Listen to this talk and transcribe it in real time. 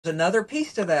Another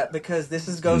piece to that, because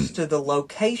goes to the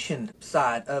location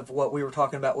side of what we were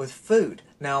talking about with food.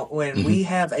 Now, when Mm-hmm. we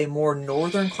have a more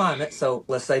northern climate, so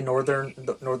let's say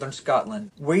northern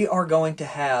Scotland, we are going to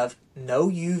have no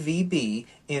UVB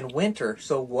in winter.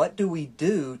 So what do we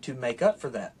do to make up for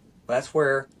that? That's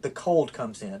where the cold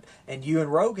comes in. And you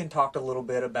and Rogan talked a little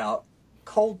bit about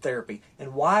cold therapy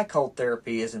and why cold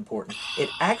therapy is important. It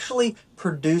actually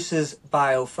produces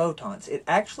biophotons. It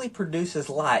actually produces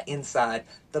light inside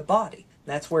the body.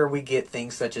 That's where we get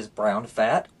things such as brown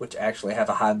fat, which actually have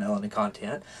a high melanin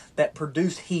content, that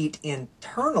produce heat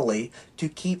internally to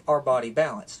keep our body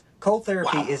balanced. Cold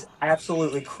therapy Wow. is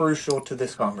absolutely crucial to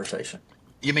this conversation.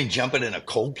 You mean jumping in a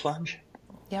cold plunge?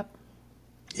 Yep.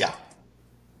 Yeah.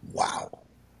 Wow.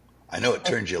 I know it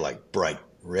turns you like bright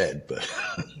red, but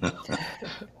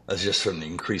that's just from the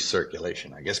increased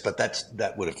circulation, I guess. But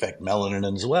that would affect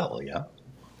melanin as well, yeah?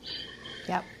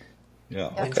 Yep. Yeah.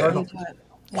 Yep. Okay.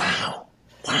 Yeah. Wow.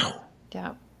 Wow.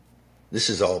 Yeah. This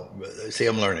is all, see,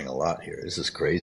 I'm learning a lot here. This is crazy.